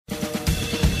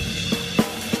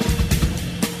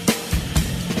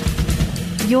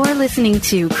You're listening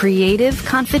to Creative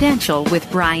Confidential with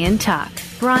Brian Tuck.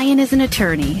 Brian is an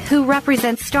attorney who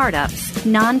represents startups,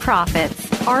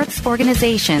 nonprofits, arts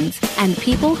organizations, and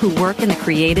people who work in the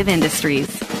creative industries.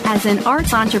 As an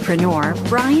arts entrepreneur,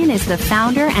 Brian is the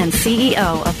founder and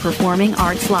CEO of Performing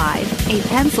Arts Live, a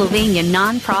Pennsylvania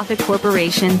nonprofit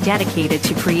corporation dedicated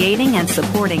to creating and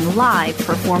supporting live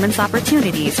performance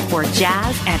opportunities for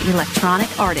jazz and electronic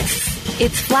artists.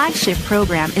 Its flagship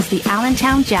program is the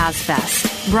Allentown Jazz Fest.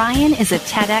 Brian is a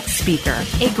TEDx speaker,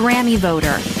 a Grammy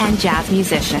voter, and jazz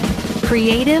musician.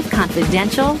 Creative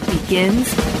Confidential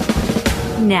begins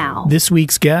now. This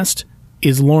week's guest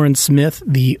is Lauren Smith,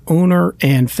 the owner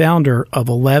and founder of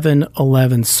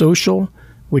 1111 Social,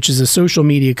 which is a social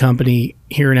media company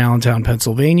here in Allentown,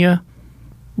 Pennsylvania.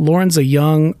 Lauren's a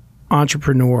young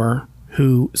entrepreneur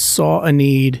who saw a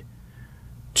need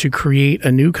to create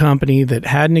a new company that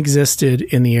hadn't existed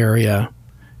in the area,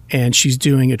 and she's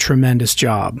doing a tremendous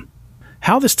job.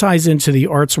 How this ties into the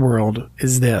arts world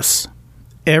is this.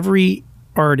 Every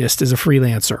artist is a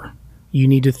freelancer. You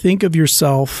need to think of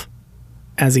yourself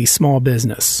as a small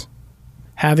business.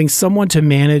 Having someone to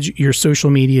manage your social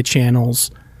media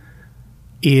channels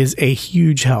is a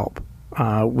huge help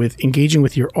with engaging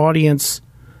with your audience,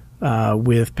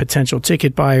 with potential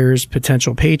ticket buyers,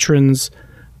 potential patrons.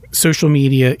 Social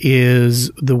media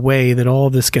is the way that all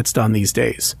of this gets done these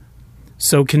days.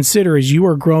 So consider, as you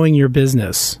are growing your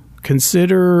business,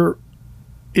 consider,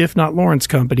 if not Lauren's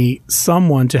company,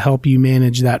 someone to help you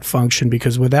manage that function,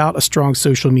 because without a strong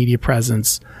social media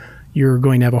presence, you're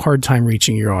going to have a hard time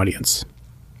reaching your audience.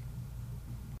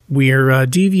 We're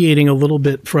deviating a little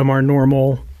bit from our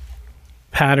normal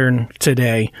pattern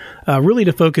today, really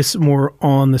to focus more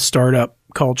on the startup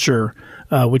culture,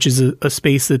 which is a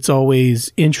space that's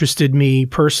always interested me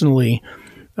personally,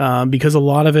 because a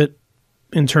lot of it,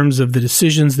 in terms of the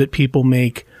decisions that people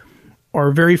make,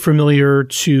 are very familiar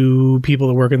to people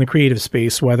that work in the creative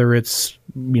space, whether it's,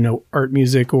 art,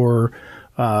 music, or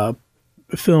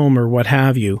film or what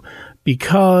have you.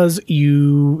 Because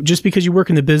you work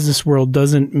in the business world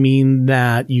doesn't mean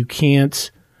that you can't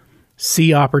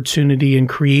see opportunity and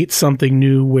create something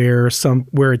new where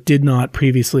it did not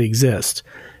previously exist.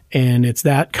 And it's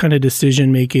that kind of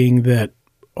decision making that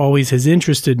always has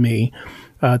interested me.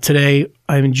 Today,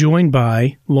 I'm joined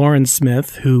by Lauren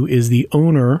Smith, who is the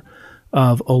owner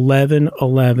of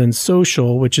 1111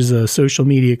 Social, which is a social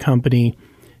media company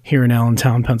here in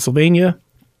Allentown, Pennsylvania.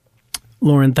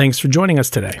 Lauren, thanks for joining us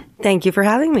today. Thank you for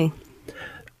having me.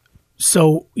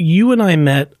 So you and I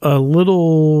met a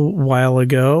little while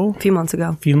ago. A few months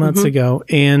ago.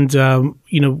 And,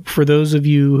 for those of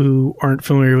you who aren't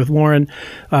familiar with Lauren,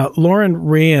 Lauren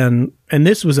ran, and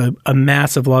this was a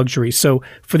massive luxury. So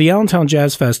for the Allentown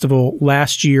Jazz Festival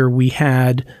last year, we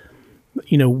had,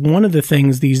 one of the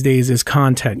things these days is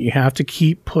content. You have to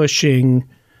keep pushing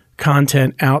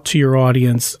content out to your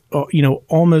audience,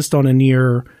 almost on a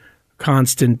near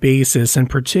constant basis, and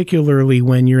particularly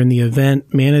when you're in the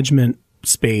event management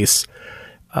space,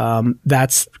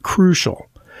 that's crucial.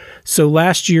 So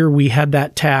last year we had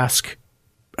that task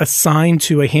assigned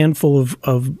to a handful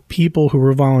of people who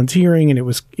were volunteering, and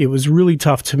it was really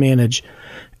tough to manage.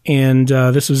 And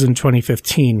this was in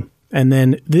 2015. And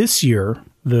then this year,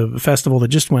 the festival that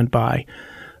just went by,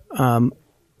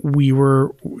 we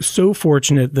were so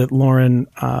fortunate that Lauren,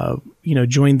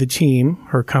 joined the team.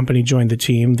 Her company joined the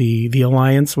team, the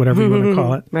alliance, whatever you want to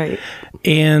call it. Right.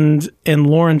 And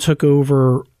Lauren took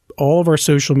over all of our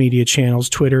social media channels,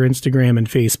 Twitter, Instagram, and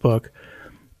Facebook,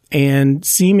 and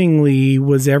seemingly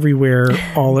was everywhere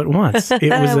all at once.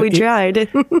 We tried.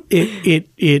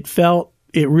 It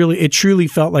truly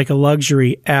felt like a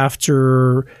luxury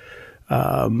after,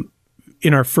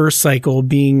 in our first cycle,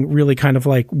 being really kind of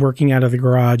like working out of the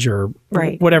garage or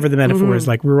whatever the metaphor is.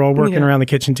 Like we were all working around the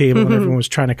kitchen table and everyone was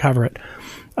trying to cover it.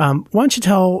 Why don't you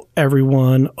tell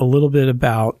everyone a little bit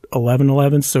about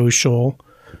 1111 Social,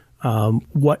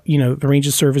 what, the range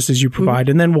of services you provide,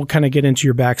 and then we'll kind of get into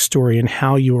your backstory and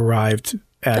how you arrived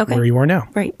at where you are now.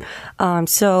 Right.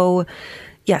 So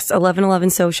yes,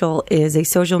 1111 Social is a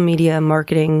social media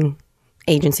marketing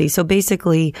agency. So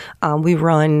basically, we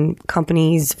run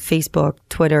companies, Facebook,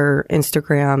 Twitter,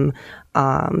 Instagram,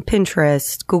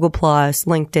 Pinterest, Google+,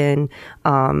 LinkedIn,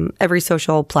 every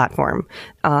social platform.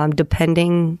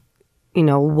 Depending,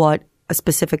 what a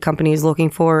specific company is looking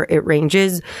for, it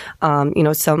ranges.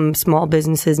 Some small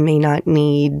businesses may not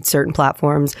need certain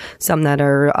platforms. Some that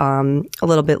are a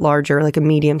little bit larger, like a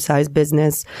medium-sized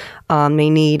business, may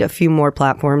need a few more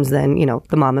platforms than,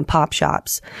 the mom and pop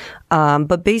shops.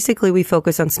 But basically, we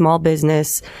focus on small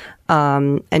business,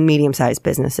 and medium-sized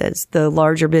businesses. The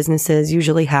larger businesses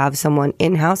usually have someone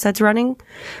in-house that's running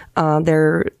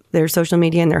their social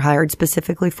media, and they're hired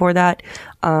specifically for that.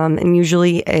 And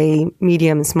usually a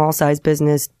medium and small-sized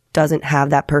business doesn't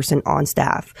have that person on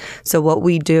staff. So what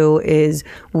we do is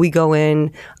we go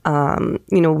in,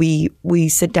 we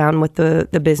sit down with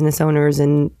the business owners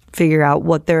and figure out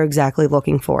what they're exactly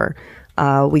looking for.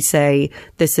 We say,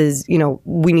 this is,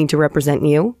 we need to represent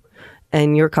you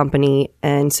and your company.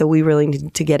 And so we really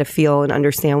need to get a feel and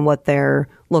understand what they're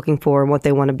looking for and what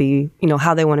they want to be,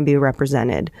 how they want to be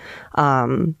represented.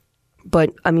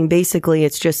 But I mean, basically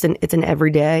it's just it's an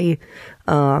everyday,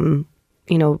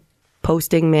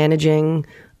 posting, managing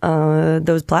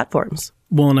those platforms.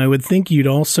 Well, and I would think you'd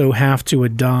also have to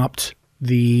adopt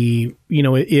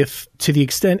if to the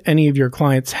extent any of your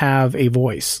clients have a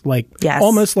voice, like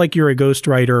almost like you're a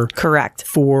ghostwriter. Correct.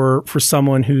 For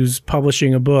someone who's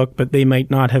publishing a book, but they might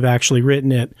not have actually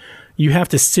written it. You have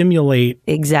to simulate.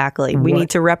 Exactly. We need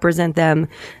to represent them.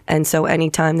 And so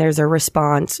anytime there's a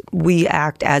response, we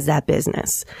act as that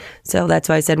business. So that's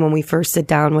why I said when we first sit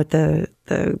down with the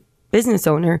business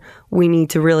owner, we need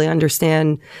to really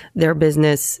understand their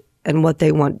business and what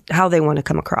they want, how they want to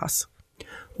come across.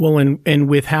 Well, and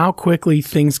with how quickly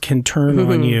things can turn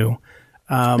on you.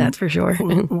 That's for sure.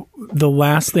 The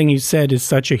last thing you said is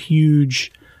such a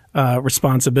huge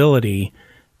responsibility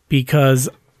because,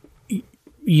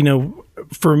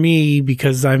 for me,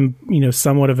 because I'm,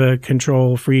 somewhat of a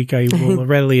control freak, I will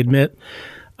readily admit,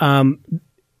 letting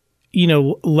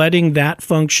that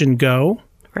function go.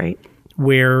 Right.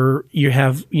 Where you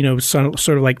have,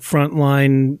 sort of like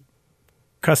frontline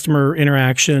customer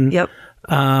interaction. Yep.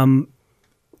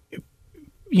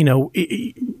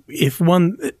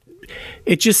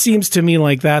 It just seems to me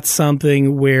like that's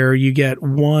something where you get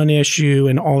one issue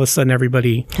and all of a sudden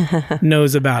everybody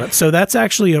knows about it. So that's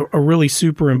actually a really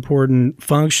super important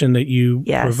function that you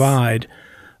provide.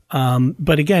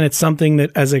 But again, it's something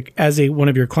that as a one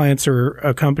of your clients or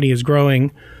a company is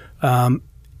growing,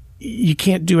 you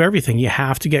can't do everything. You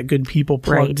have to get good people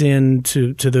plugged in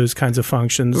to those kinds of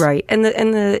functions. Right. And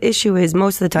the issue is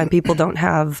most of the time people don't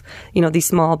have, these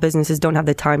small businesses don't have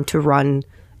the time to run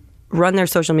their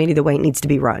social media the way it needs to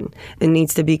be run. It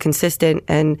needs to be consistent,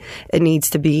 and it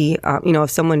needs to be, if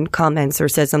someone comments or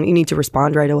says something, you need to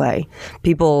respond right away.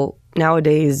 People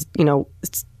nowadays,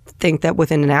 think that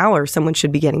within an hour someone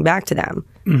should be getting back to them,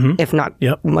 if not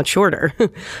much shorter.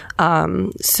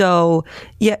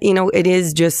 It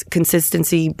is just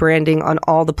consistency, branding on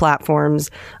all the platforms.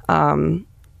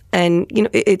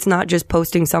 It's not just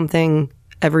posting something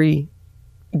every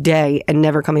day and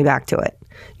never coming back to it.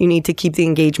 You need to keep the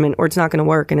engagement or it's not going to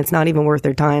work, and it's not even worth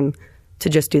their time to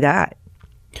just do that.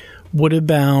 What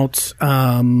about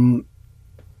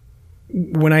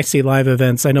when I say live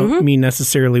events, I don't mean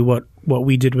necessarily what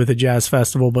we did with the jazz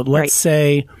festival, but let's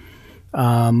say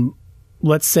I'm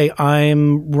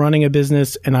running a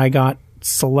business and I got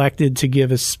selected to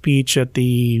give a speech at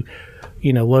the,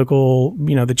 local,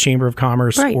 the Chamber of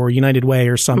Commerce or United Way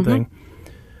or something.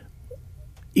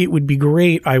 It would be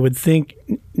great, I would think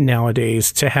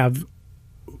nowadays, to have,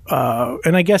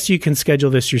 and I guess you can schedule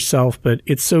this yourself, but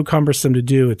it's so cumbersome to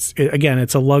do. It's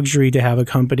a luxury to have a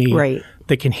company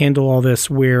that can handle all this,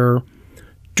 where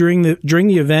during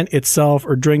the event itself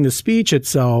or during the speech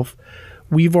itself,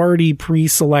 we've already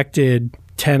pre-selected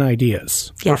 10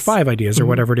 ideas or 5 ideas or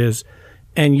whatever it is,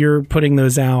 and you're putting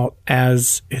those out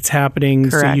as it's happening.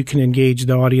 Correct. So you can engage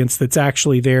the audience that's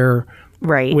actually there.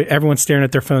 Right. Everyone's staring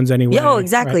at their phones anyway. Yeah,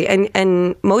 exactly. Right.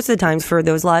 And most of the times for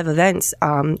those live events,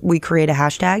 we create a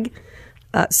hashtag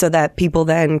so that people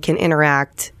then can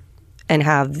interact and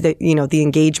have the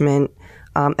engagement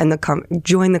and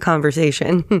join the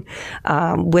conversation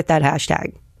with that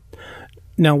hashtag.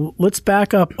 Now, let's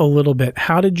back up a little bit.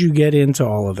 How did you get into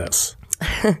all of this?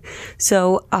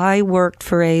 So I worked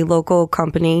for a local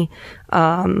company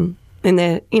in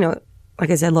the,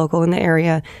 like I said, local in the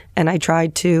area, and I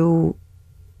tried to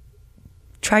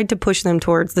push them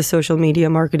towards the social media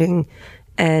marketing,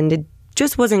 and it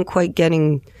just wasn't quite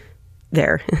getting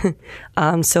there.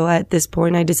 So at this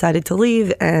point, I decided to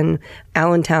leave, and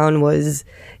Allentown was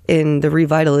in the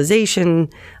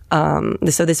revitalization.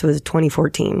 So this was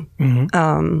 2014.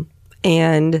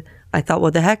 And I thought,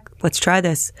 what the heck? Let's try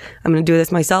this. I'm going to do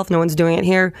this myself. No one's doing it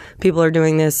here. People are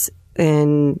doing this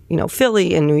in,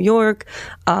 Philly and New York.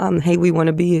 Hey, we want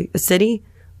to be a city.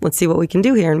 Let's see what we can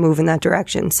do here and move in that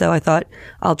direction. So I thought,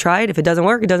 I'll try it. If it doesn't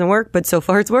work, it doesn't work. But so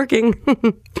far, it's working.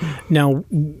 Now,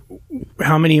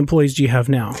 how many employees do you have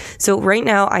now? So right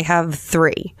now, I have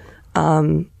 3,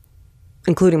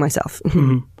 including myself.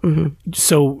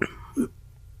 So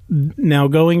now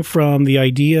going from the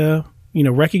idea,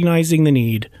 recognizing the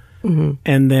need,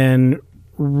 and then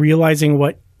realizing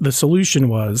what the solution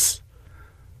was.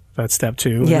 That's step 2.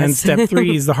 Yes. And then step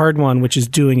 3 is the hard one, which is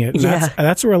doing it. And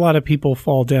that's where a lot of people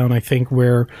fall down, I think,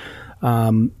 where,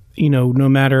 no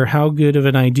matter how good of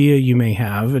an idea you may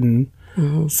have, and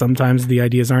sometimes the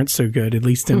ideas aren't so good, at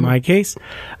least in my case,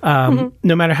 no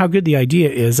matter how good the idea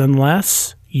is,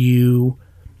 unless you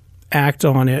act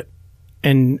on it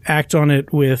and act on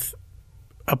it with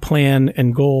a plan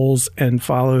and goals and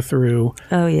follow through.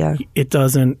 Oh yeah. It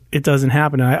doesn't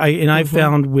happen. I've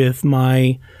found with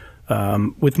my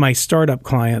startup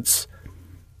clients,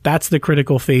 that's the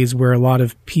critical phase where a lot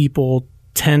of people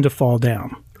tend to fall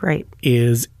down. Right.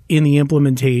 Is in the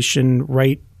implementation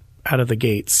right out of the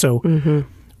gate. So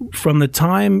from the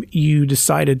time you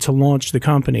decided to launch the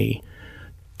company,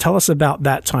 tell us about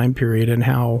that time period and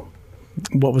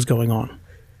what was going on.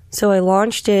 So I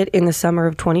launched it in the summer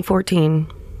of 2014.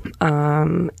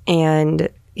 And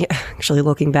actually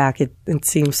looking back, it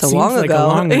seems so long like ago. A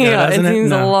long ago, doesn't it seems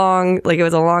No. it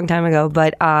was a long time ago,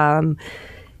 but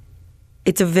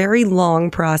it's a very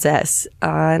long process.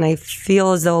 And I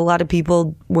feel as though a lot of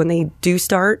people, when they do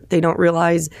start, they don't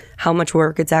realize how much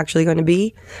work it's actually going to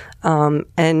be. And,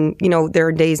 there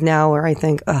are days now where I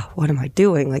think, oh, what am I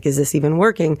doing? Like, is this even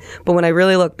working? But when I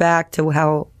really look back to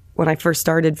when I first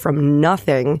started from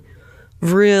nothing,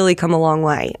 really come a long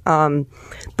way.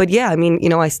 But yeah,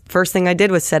 first thing I did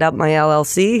was set up my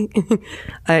LLC.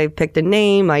 I picked a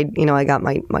name. I got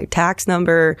my tax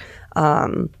number.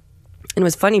 And it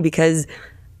was funny because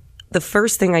the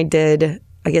first thing I did,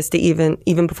 I guess, to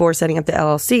even before setting up the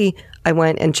LLC, I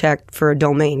went and checked for a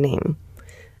domain name.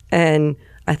 And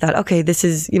I thought, okay, this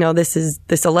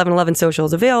 1111 Social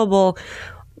is available,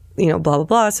 blah, blah,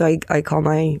 blah. So I call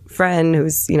my friend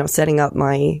who's, setting up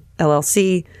my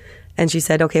LLC, and she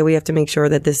said, okay, we have to make sure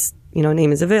that this,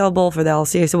 name is available for the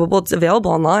LLC. I said, well, it's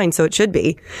available online, so it should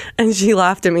be. And she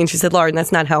laughed at me and she said, Lauren,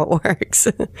 that's not how it works.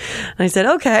 And I said,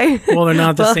 okay. Well, they're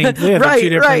not the same. They're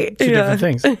right, two different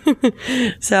things.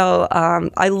 So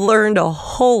I learned a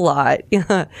whole lot,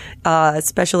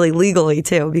 especially legally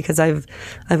too, because I've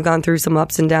gone through some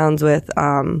ups and downs with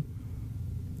some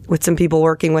people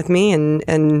working with me,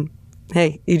 and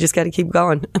hey, you just got to keep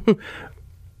going.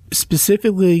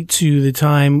 Specifically to the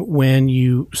time when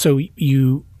you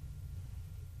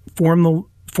form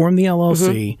the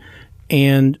LLC,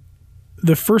 and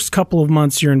the first couple of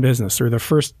months you're in business, or the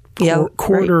first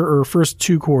quarter or first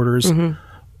 2 quarters,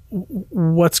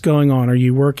 what's going on? Are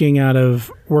you working out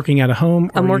of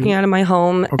home? I'm working out of my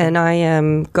home, and I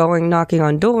am knocking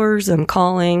on doors. I'm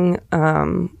calling.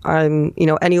 I'm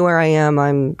anywhere I am,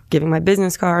 I'm giving my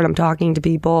business card. I'm talking to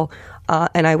people,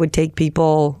 and I would take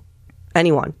people,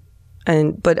 anyone.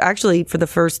 But actually, for the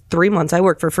first 3 months, I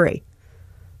worked for free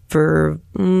for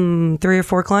 3 or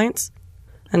 4 clients.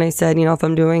 And I said, if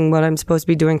I'm doing what I'm supposed to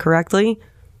be doing correctly,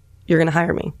 you're going to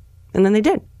hire me. And then they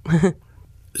did.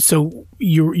 So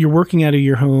you're working out of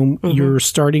your home. You're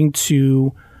starting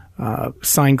to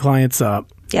sign clients up.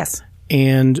 Yes.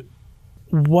 And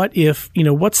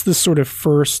what's the sort of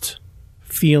first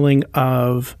feeling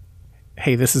of,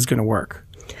 hey, this is going to work?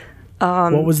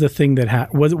 What was the thing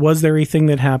that was there a thing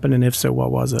that happened, and if so, what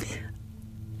was it?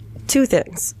 2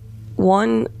 things.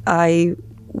 One, I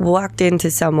walked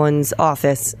into someone's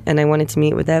office and I wanted to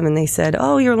meet with them, and they said,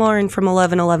 "Oh, you're Lauren from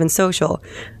 1111 Social,"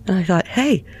 and I thought,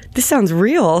 "Hey, this sounds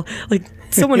real. Like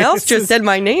someone else just said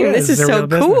my name. Yeah, this is so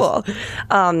cool."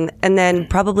 And then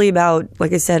probably about,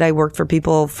 like I said, I worked for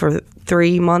people for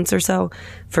 3 months or so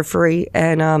for free,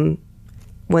 and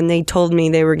when they told me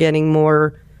they were getting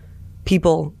more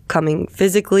people coming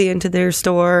physically into their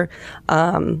store,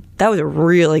 that was a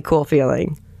really cool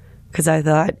feeling, because I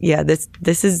thought, yeah,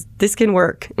 this can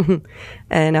work.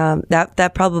 And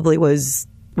that probably was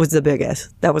the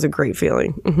biggest. That was a great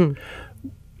feeling.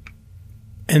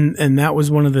 And that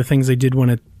was one of the things I did want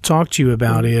to talk to you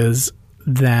about, is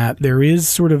that there is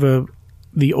sort of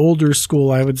the older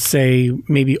school, I would say,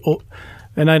 maybe,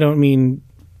 and I don't mean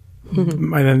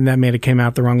that may have came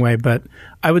out the wrong way, but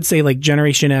I would say like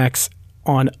Generation X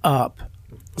on up.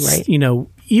 Right.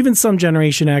 Even some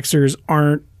Generation Xers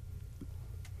aren't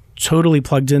totally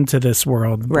plugged into this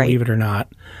world, believe it or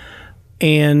not.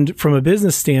 And from a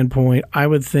business standpoint, I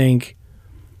would think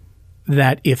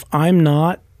that if I'm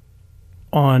not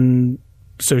on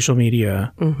social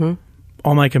media,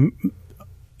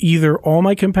 either all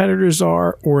my competitors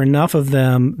are, or enough of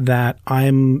them that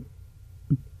I'm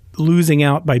losing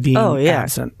out by being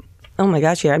absent. Oh my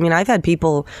gosh, yeah. I mean, I've had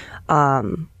people,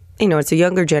 it's a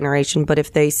younger generation, but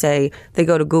if they say they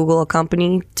go to Google a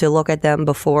company to look at them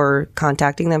before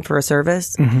contacting them for a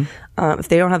service, if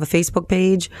they don't have a Facebook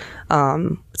page,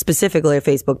 specifically a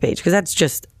Facebook page, because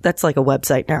that's like a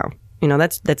website now.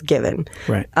 That's given.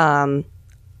 Right.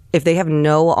 If they have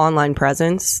no online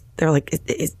presence, they're like,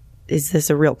 is this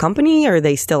a real company? Are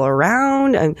they still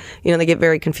around? And they get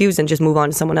very confused and just move on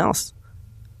to someone else.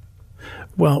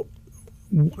 Well,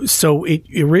 so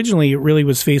originally it really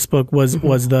was Facebook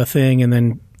was the thing, and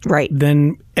then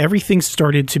then everything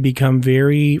started to become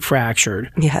very fractured.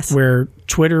 Yes. Where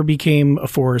Twitter became a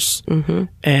force,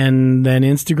 and then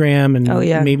Instagram, and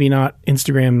maybe not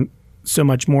Instagram so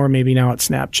much more. Maybe now it's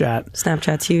Snapchat.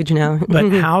 Snapchat's huge now. But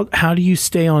how do you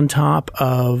stay on top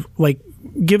of, like,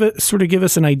 give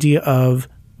us an idea of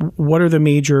what are the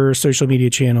major social media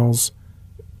channels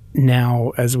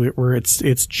now as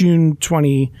it's June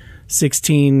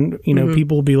 2016,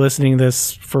 people will be listening to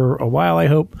this for a while, I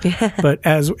hope. But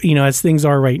as things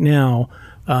are right now,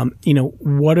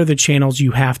 what are the channels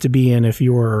you have to be in if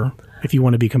you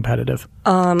want to be competitive?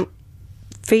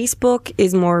 Facebook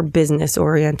is more business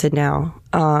oriented now.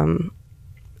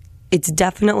 It's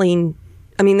definitely,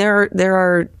 there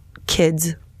are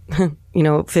kids,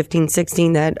 15,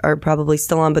 16 that are probably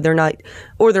still on, but they're not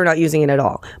using it at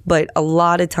all. But a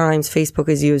lot of times Facebook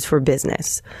is used for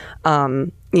business.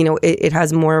 It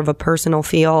has more of a personal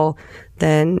feel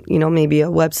than, maybe a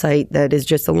website that is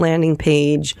just a landing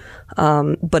page.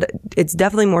 But it's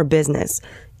definitely more business.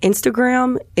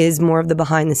 Instagram is more of the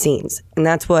behind the scenes, and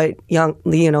that's what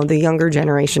the younger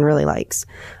generation really likes.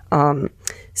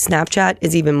 Snapchat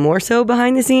is even more so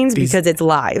behind the scenes because it's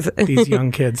live. These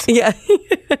young kids. Yeah.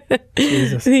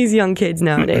 These young kids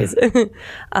nowadays.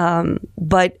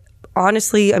 But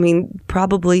honestly,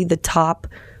 probably the top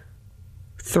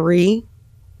 3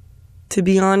 to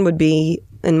be on would be,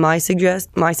 and my suggestion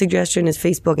is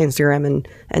Facebook, Instagram,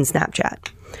 and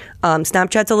Snapchat.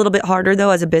 Snapchat's a little bit harder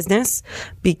though as a business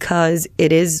because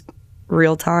it is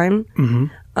real time.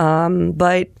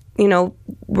 But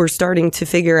we're starting to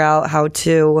figure out how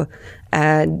to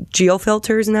add geo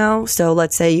filters now. So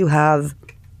let's say you have,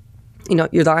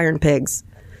 you're the Iron Pigs,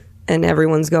 and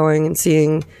everyone's going and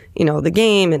seeing, the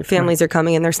game, and families are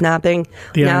coming and they're snapping.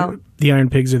 The Iron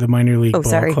Pigs are the minor league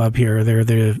ball club here. They're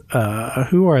the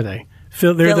who are they?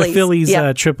 They're Phillies. The Phillies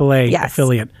AAA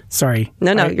affiliate. Sorry.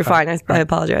 No, you're fine. I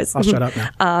apologize. I'll shut up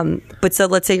now. But so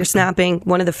let's say you're snapping.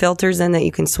 One of the filters then that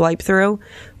you can swipe through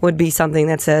would be something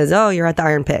that says, "Oh, you're at the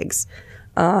Iron Pigs,"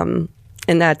 and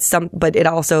that's but it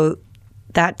also,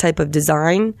 that type of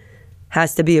design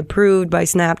has to be approved by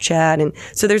Snapchat, and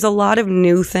so there's a lot of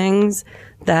new things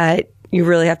that you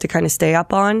really have to kind of stay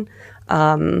up on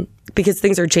because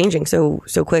things are changing so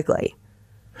quickly.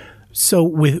 So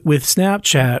with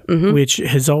Snapchat, which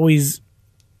has always,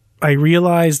 I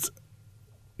realized,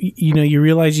 you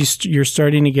realize you're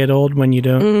starting to get old when you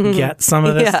don't get some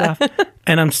of this stuff.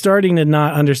 And I'm starting to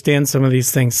not understand some of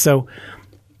these things. So,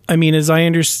 as I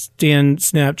understand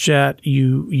Snapchat,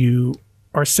 you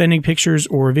are sending pictures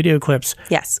or video clips.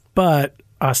 Yes. But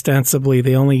ostensibly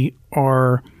they only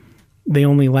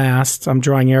last, I'm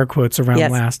drawing air quotes around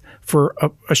last, for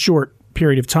a short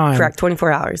period of time. Correct,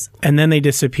 24 hours. And then they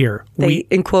disappear. They,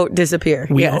 in quote, disappear.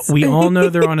 We all know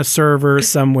they're on a server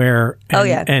somewhere.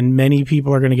 And, and many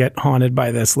people are going to get haunted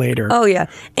by this later. Oh, yeah.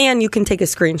 And you can take a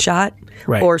screenshot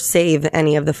or save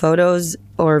any of the photos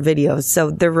or videos.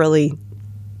 So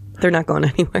they're not going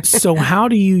anywhere. So how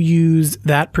do you use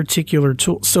that particular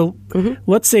tool? So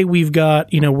let's say we've got,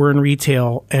 we're in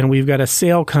retail and we've got a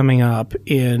sale coming up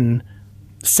in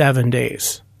 7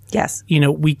 days. Yes.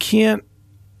 We can't,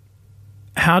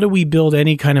 how do we build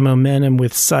any kind of momentum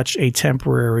with such a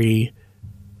temporary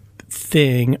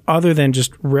thing other than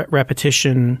just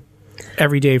repetition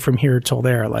every day from here till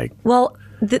there? Well,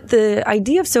 the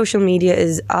idea of social media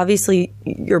is obviously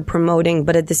you're promoting,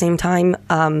 but at the same time,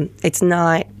 it's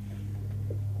not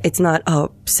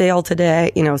sale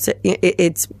today.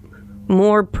 It's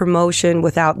more promotion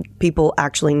without people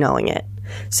actually knowing it.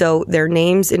 So their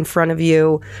names in front of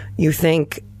you, you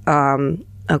think,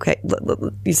 okay,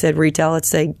 you said retail, let's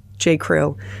say J.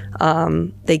 Crew.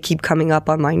 They keep coming up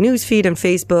on my newsfeed on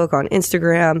Facebook, on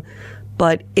Instagram,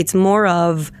 but it's more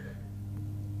of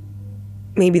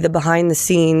maybe the behind the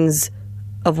scenes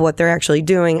of what they're actually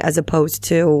doing as opposed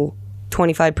to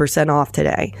 25% off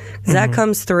today. Because that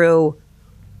comes through,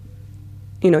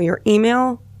 your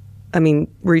email.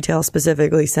 Retail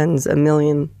specifically sends 1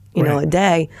 million, a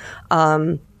day.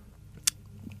 But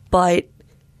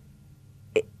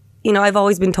I've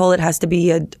always been told it has to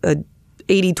be a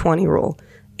 80-20 rule.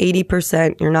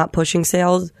 80% you're not pushing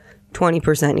sales,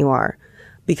 20% you are.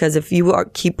 Because if you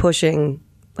keep pushing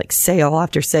like sale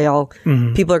after sale,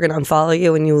 people are going to unfollow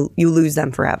you and you lose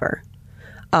them forever.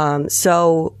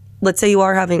 So let's say you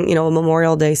are having, you know, a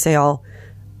Memorial Day sale,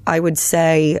 I would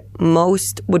say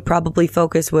most would probably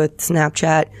focus with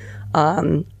Snapchat,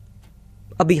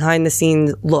 a behind the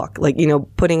scenes look, like, you know,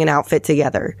 putting an outfit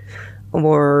together,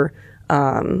 or,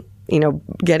 you know,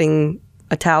 getting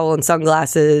a towel and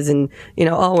sunglasses and, you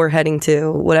know, oh, we're heading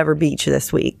to whatever beach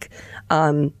this week.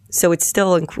 So it's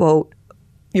still, in quote,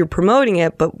 you're promoting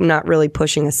it, but not really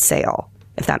pushing a sale,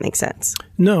 if that makes sense.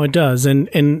 No, it does.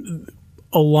 And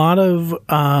a lot of,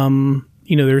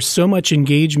 you know, there's so much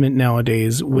engagement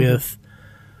nowadays with,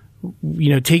 you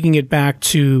know, taking it back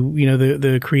to, you know,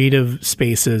 the creative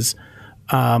spaces.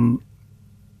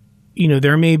 You know,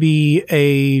 there may be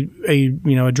a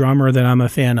you know, a drummer that I'm a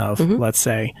fan of, let's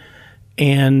say,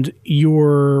 and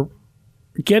you're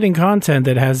getting content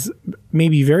that has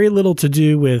maybe very little to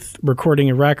do with recording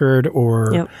a record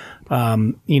or,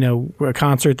 you know, a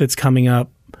concert that's coming up,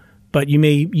 but you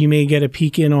may get a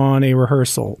peek in on a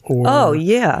rehearsal. Or, oh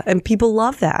yeah, and people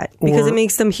love that because it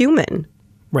makes them human,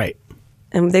 right?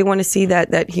 And they want to see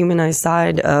that humanized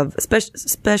side of,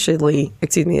 especially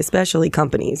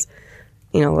companies.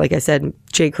 You know, like I said,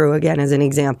 J. Crew again as an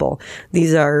example.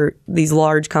 These are these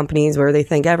large companies where they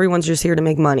think everyone's just here to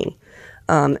make money.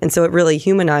 And so it really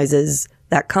humanizes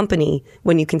that company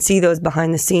when you can see those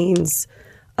behind the scenes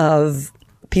of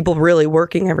people really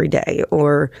working every day,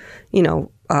 or, you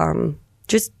know,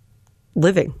 just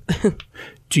living.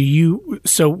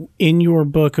 So in your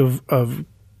book of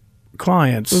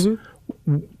clients,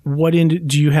 what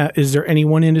do you have? Is there any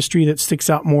one industry that sticks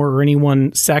out more, or any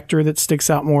one sector that sticks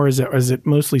out more? Is it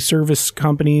mostly service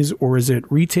companies, or is it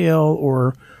retail,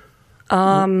 or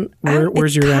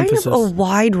where's your emphasis? Kind of a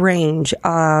wide range.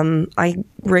 I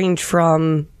range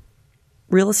from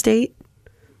real estate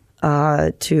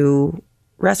to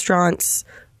restaurants,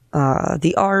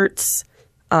 the arts,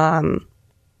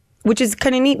 which is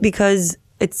kind of neat because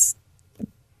it's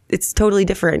totally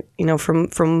different, you know,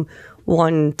 from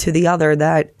one to the other.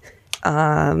 That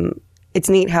it's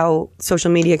neat how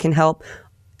social media can help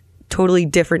totally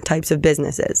different types of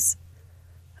businesses.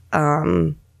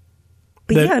 But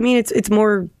yeah, I mean, it's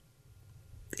more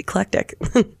eclectic.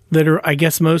 That are, I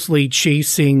guess, mostly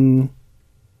chasing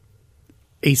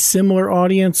a similar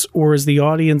audience, or is the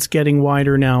audience getting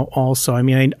wider now also? I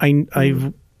mean,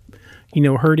 I've you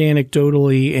know, heard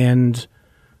anecdotally, and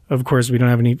of course we don't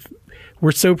have any.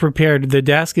 We're so prepared. The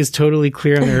desk is totally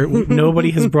clear, and there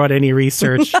nobody has brought any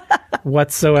research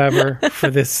whatsoever for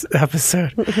this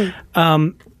episode.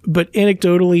 But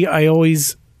anecdotally, I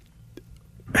always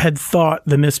had thought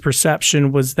the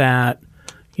misperception was that,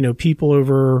 you know, people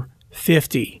over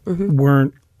 50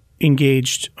 weren't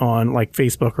engaged on like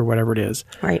Facebook or whatever it is.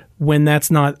 Right. When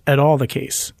that's not at all the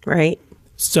case. Right.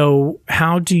 So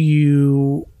how do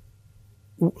you,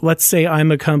 let's say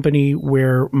I'm a company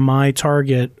where my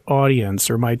target audience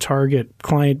or my target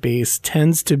client base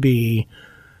tends to be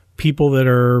people that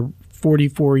are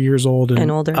 44 years old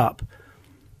and older up.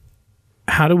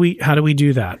 How do we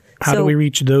do that? How do we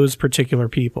reach those particular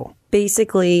people?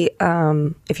 Basically,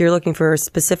 if you're looking for a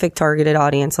specific targeted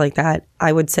audience like that,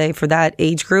 I would say for that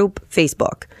age group,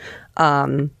 Facebook.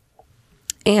 And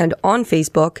on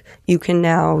Facebook, you can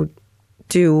now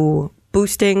do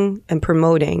boosting and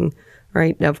promoting,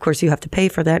 right? Now, of course, you have to pay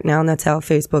for that now, and that's how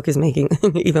Facebook is making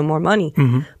even more money.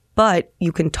 But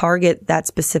you can target that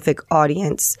specific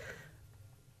audience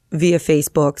via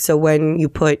Facebook. So when you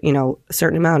put, you know, a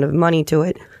certain amount of money to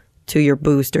it, to your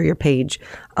boost or your page,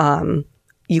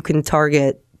 you can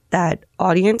target that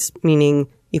audience, meaning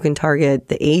you can target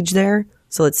the age there.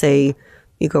 So let's say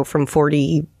you go from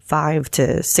 45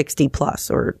 to 60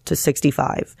 plus, or to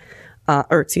 65,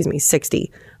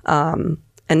 60. And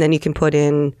then you can put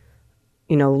in,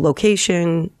 you know,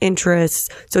 location, interests.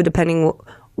 So depending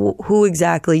who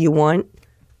exactly you want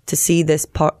to see this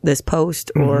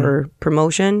post or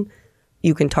promotion,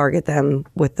 you can target them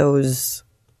with those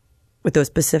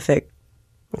specific,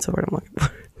 what's the word I'm looking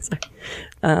for? Sorry.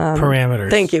 Parameters.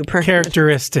 Thank you.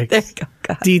 Characteristics.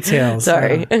 Details.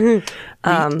 Sorry.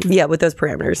 Yeah, with those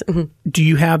parameters. Do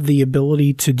you have the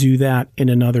ability to do that in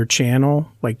another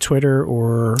channel, like Twitter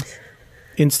or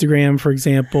Instagram, for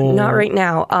example? Not right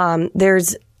now.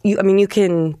 You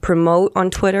can promote on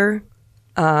Twitter,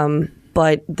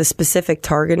 but the specific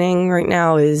targeting right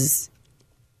now is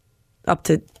up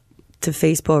to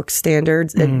Facebook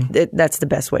standards. That's the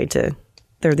best way to.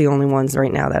 They're the only ones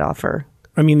right now that offer.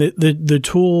 I mean, the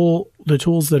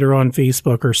tools that are on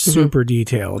Facebook are super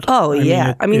detailed. Oh,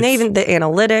 yeah. I mean, they even the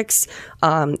analytics.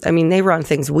 They run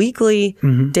things weekly,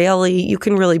 daily. You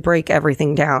can really break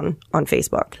everything down on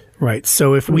Facebook. Right.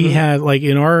 So if we had, like,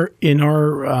 in our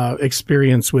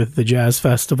experience with the Jazz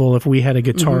Festival, if we had a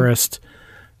guitarist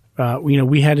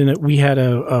We had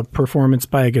a performance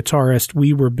by a guitarist.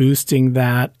 We were boosting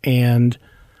that and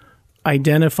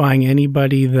identifying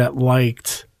anybody that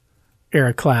liked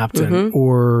Eric Clapton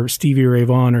or Stevie Ray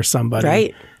Vaughan or somebody.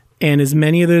 Right. And as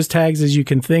many of those tags as you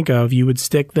can think of, you would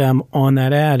stick them on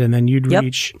that ad, and then you'd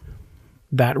reach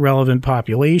that relevant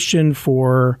population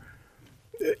for,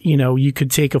 you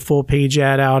could take a full page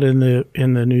ad out in the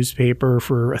newspaper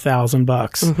for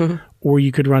 $1,000, or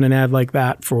you could run an ad like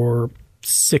that for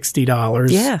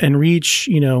 $60 and reach,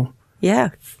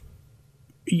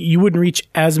 you wouldn't reach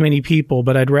as many people,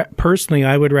 but personally,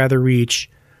 I would rather reach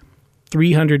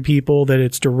 300 people that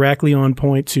it's directly on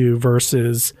point to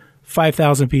versus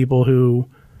 5,000 people who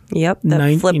flip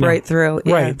right through.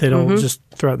 Right, they don't just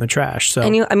throw it in the trash. So,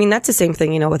 and that's the same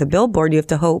thing, with a billboard. You have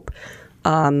to hope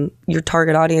your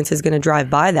target audience is going to drive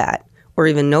by that or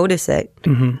even notice it.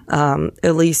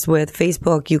 At least with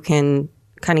Facebook, you can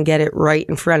kind of get it right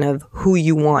in front of who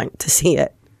you want to see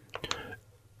it.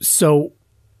 So,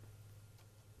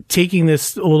 taking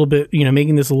this a little bit,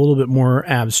 making this a little bit more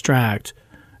abstract,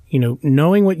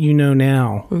 knowing what you know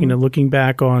now, looking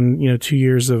back on, 2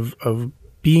 years of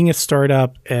being a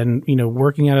startup and,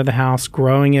 working out of the house,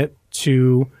 growing it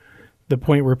to the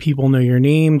point where people know your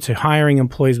name, to hiring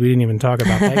employees. We didn't even talk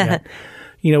about that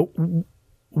yet.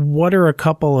 What are a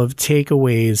couple of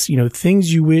takeaways,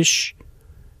 things you wish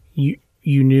you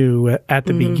knew at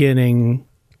the beginning,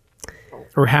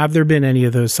 or have there been any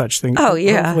of those such things? Oh,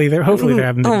 yeah. Hopefully there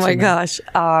haven't been. Oh, my gosh.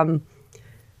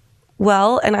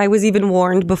 Well, and I was even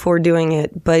warned before doing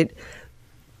it, but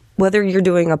whether you're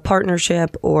doing a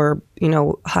partnership or,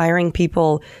 hiring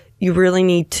people, you really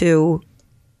need to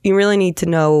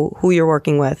know who you're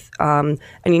working with. And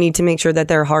you need to make sure that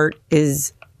their heart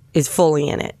is fully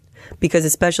in it. Because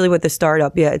especially with the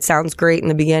startup, it sounds great in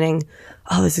the beginning.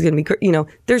 Oh, this is going to be great.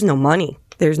 There's no money.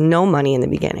 There's no money in the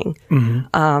beginning.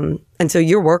 And so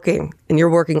you're working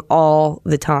all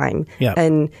the time. Yeah.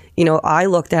 And, I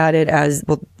looked at it as,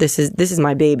 well, this is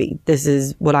my baby. This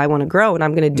is what I want to grow. And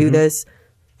I'm going to do this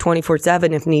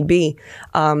 24/7 if need be.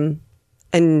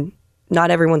 And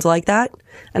not everyone's like that.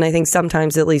 And I think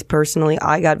sometimes, at least personally,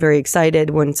 I got very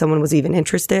excited when someone was even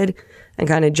interested and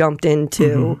kind of jumped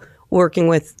into working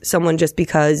with someone just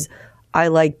because I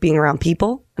like being around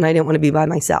people and I didn't want to be by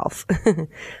myself.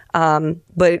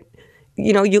 But,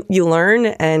 you learn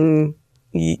and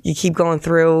you keep going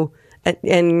through.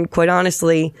 And quite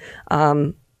honestly,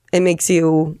 it makes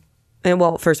you,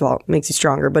 first of all, it makes you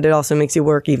stronger, but it also makes you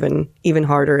work even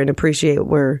harder and appreciate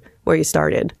where you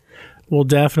started. Well,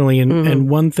 definitely. And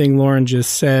one thing Lauren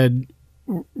just said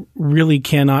really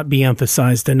cannot be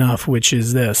emphasized enough, which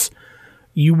is this.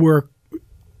 You work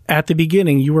at the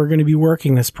beginning, you were going to be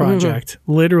working this project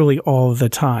literally all the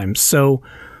time. So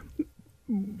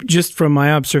just from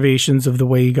my observations of the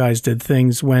way you guys did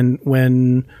things,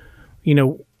 when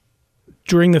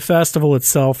during the festival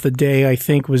itself, the day I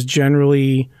think was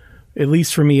generally, at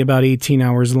least for me, about 18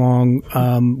 hours long.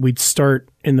 We'd start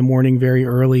in the morning very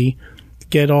early,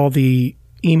 get all the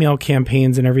email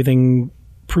campaigns and everything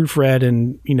proofread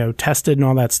and, tested and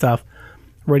all that stuff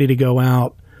ready to go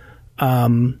out.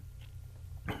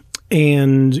 And,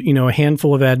 a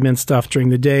handful of admin stuff during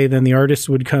the day. Then the artists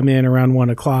would come in around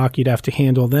 1:00. You'd have to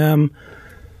handle them,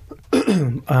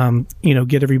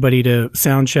 get everybody to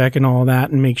sound check and all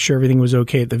that and make sure everything was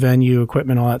okay at the venue,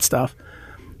 equipment, all that stuff.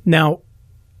 Now,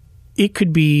 it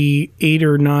could be 8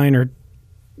 or 9 or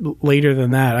later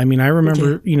than that. I mean, I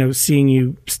remember, seeing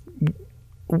you,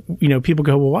 people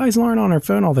go, well, why is Lauren on her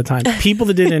phone all the time? People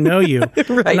that didn't know you.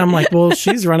 Right. And I'm like, well,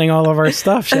 she's running all of our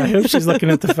stuff. I hope she's looking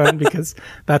at the phone because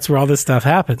that's where all this stuff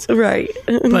happens. Right.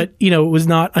 But, it was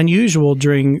not unusual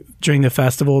during the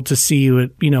festival to see you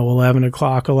at, 11:00,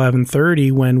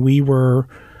 11:30 when we were,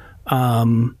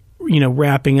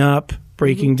 wrapping up,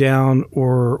 breaking down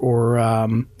or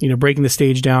breaking the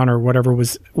stage down or whatever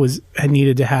had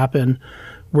needed to happen,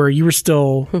 where you were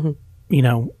still,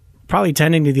 probably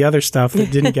tending to the other stuff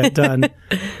that didn't get done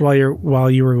while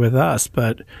you were with us.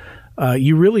 But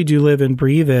you really do live and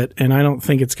breathe it, and I don't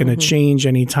think it's going to change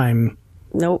anytime.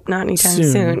 Nope, not anytime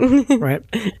soon. Right.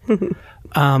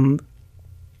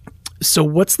 So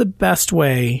what's the best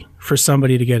way for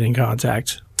somebody to get in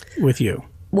contact with you?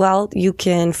 Well, you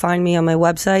can find me on my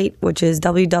website, which is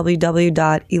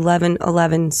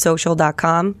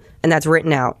www.1111social.com, and that's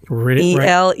written out.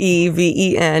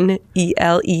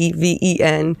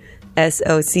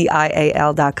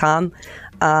 ELEVENSOCIAL.com,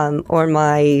 or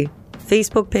my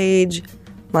Facebook page,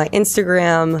 my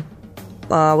Instagram,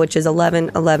 which is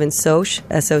 1111soc,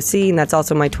 S-O-C, and that's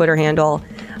also my Twitter handle,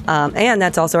 and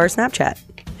that's also our Snapchat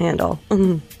handle.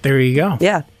 There you go.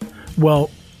 Yeah. Well,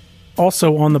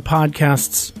 also on the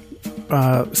podcast's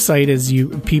site, as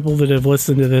people that have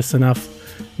listened to this enough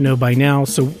know by now.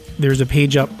 So there's a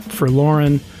page up for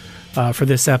Lauren for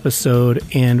this episode,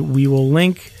 and we will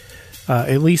link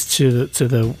at least to your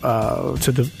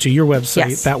website.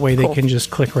 Yes. That way they can just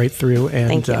click right through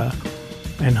and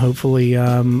hopefully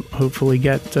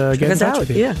get in touch with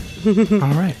you. Yeah.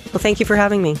 All right. Well, thank you for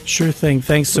having me. Sure thing.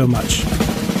 Thanks so much.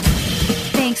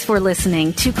 Thanks for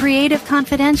listening to Creative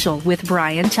Confidential with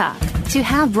Brian Tuck. To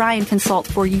have Brian consult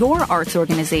for your arts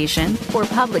organization or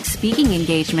public speaking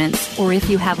engagements, or if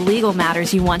you have legal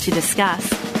matters you want to discuss,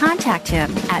 contact him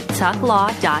at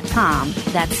tucklaw.com.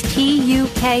 That's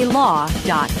TUKlaw.com.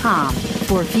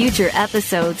 For future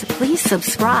episodes, please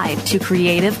subscribe to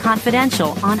Creative Confidential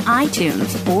on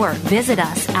iTunes or visit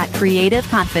us at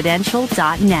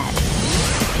creativeconfidential.net.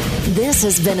 This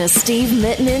has been a Steve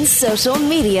Mittman social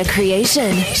media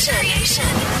creation.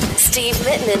 Steve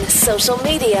Mittman,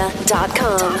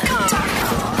 socialmedia.com.